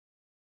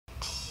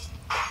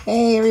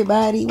Hey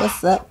everybody,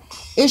 what's up?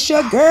 It's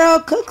your girl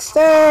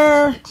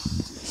Cookster.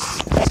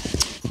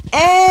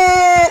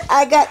 And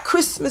I got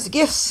Christmas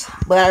gifts,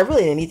 but I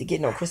really didn't need to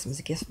get no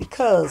Christmas gifts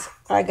because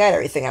I got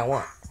everything I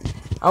want.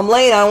 I'm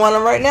laying on one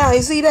of them right now.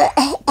 You see that?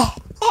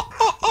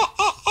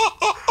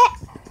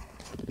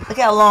 Look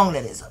how long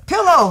that is. A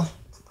pillow.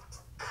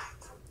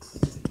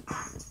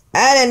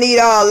 I didn't need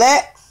all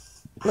that.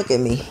 Look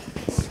at me.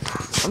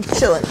 I'm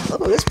chilling.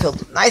 Oh, this pillow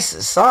nice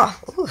and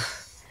soft. Ooh.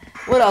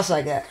 What else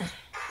I got?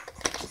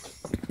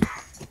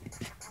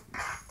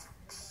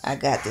 I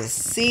got this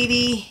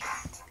CD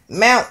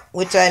mount,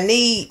 which I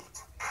need,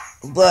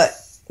 but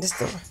it's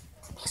the wrong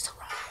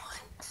one.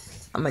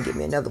 I'm gonna get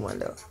me another one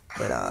though.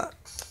 But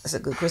it's a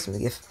good Christmas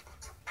gift.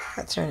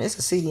 It's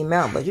a CD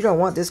mount, but you don't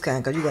want this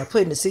kind because you gotta put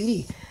it in the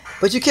CD.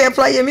 But you can't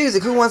play your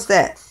music. Who wants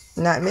that?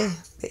 Not me.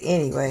 But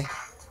anyway,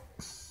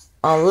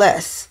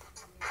 unless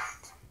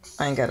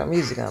I ain't got no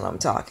music on, I'm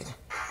talking.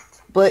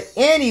 But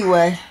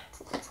anyway,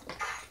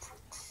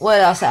 what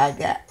else I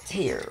got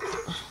here?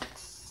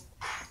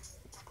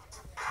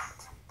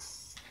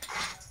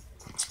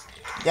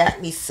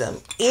 Got me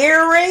some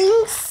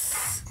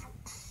earrings.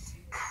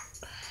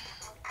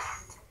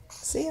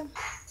 See them?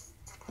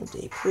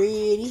 They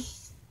pretty.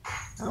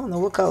 I don't know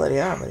what color they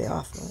are, but they're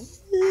awesome.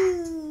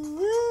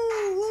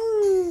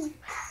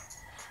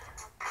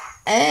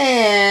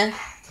 And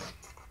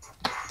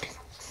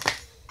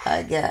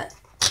I got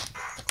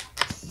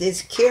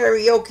this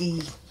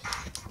karaoke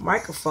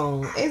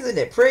microphone. Isn't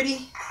it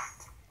pretty?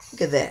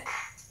 Look at that.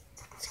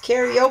 It's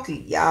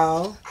karaoke,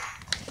 y'all.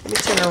 Let me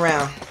turn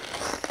around.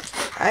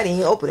 I didn't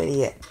even open it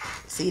yet.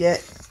 See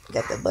that?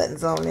 Got the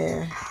buttons on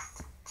there.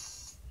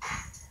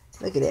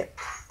 Look at that.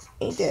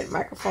 Ain't that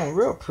microphone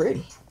real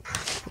pretty?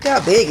 Look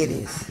how big it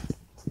is.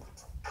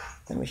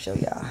 Let me show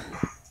y'all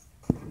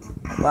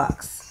the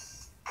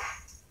box.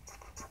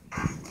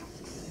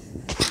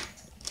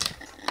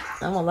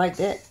 I'm gonna like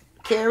that.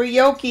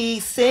 Karaoke,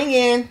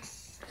 singing.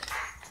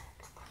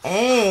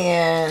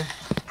 And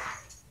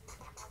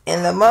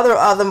the mother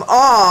of them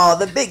all,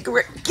 the big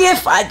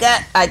gift I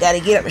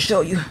gotta get up and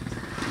show you.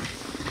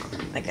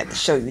 I got to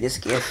show you this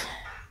gift.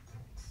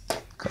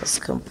 Cause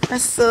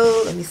compressor.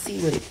 Let me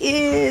see what it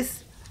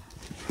is.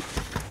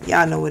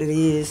 Y'all know what it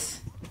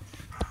is.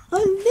 A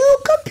new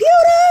computer.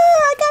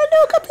 I got a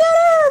new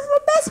computer from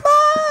Best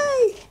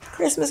Buy.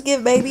 Christmas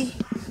gift, baby.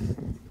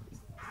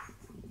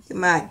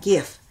 My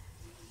gift.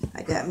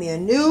 I got me a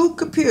new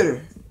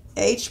computer.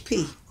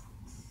 HP.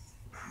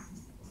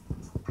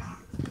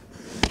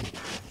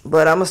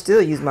 But I'm gonna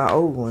still use my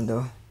old one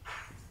though.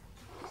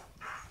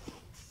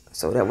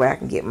 So that way I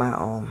can get my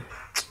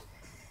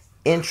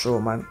intro.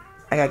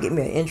 I gotta get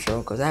me an intro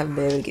because I haven't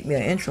been able to get me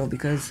an intro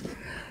because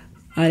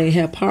I didn't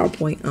have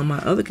PowerPoint on my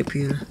other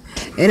computer.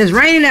 And it's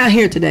raining out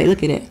here today.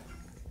 Look at it.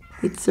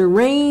 It's a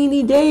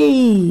rainy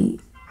day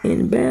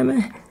in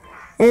Bama.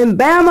 In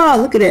Bama,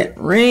 look at that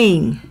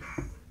rain.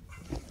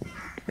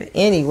 But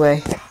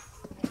anyway,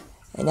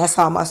 and that's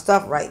all my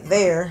stuff right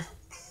there.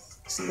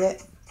 See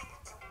that?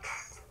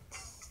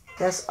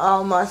 That's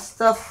all my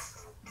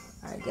stuff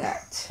I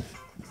got.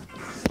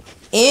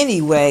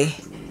 Anyway,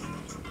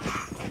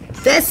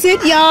 that's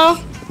it, y'all.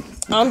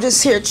 I'm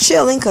just here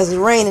chilling because it's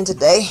raining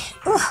today.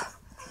 Ugh.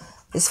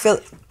 This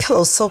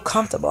pillow's so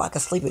comfortable. I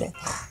can sleep in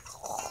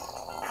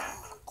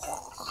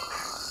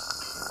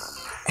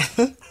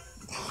it.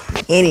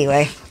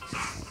 Anyway,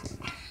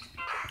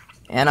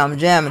 and I'm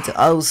jamming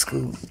to old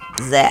school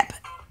Zap.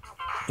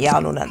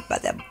 Y'all know nothing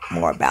about that.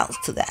 More bounce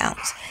to the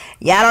ounce.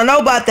 Y'all don't know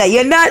about that.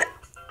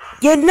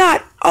 You're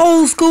not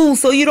old school,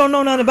 so you don't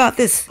know nothing about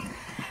this.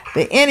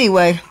 But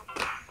anyway,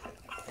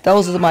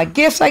 those are my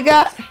gifts I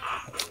got.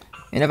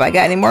 And if I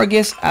got any more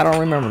gifts, I don't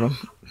remember them.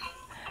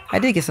 I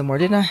did get some more,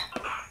 didn't I?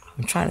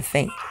 I'm trying to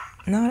think.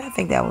 No, I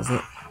think that was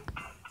it.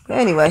 But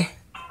anyway,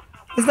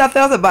 there's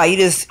nothing else about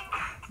it.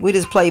 We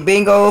just play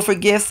bingo for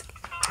gifts.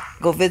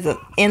 Go visit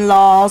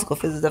in-laws. Go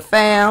visit the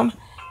fam.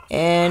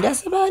 And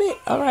that's about it.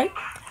 All right.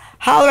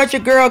 Holler at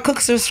your girl. Cook,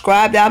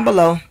 subscribe down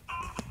below.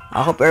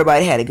 I hope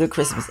everybody had a good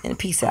Christmas. And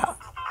peace out.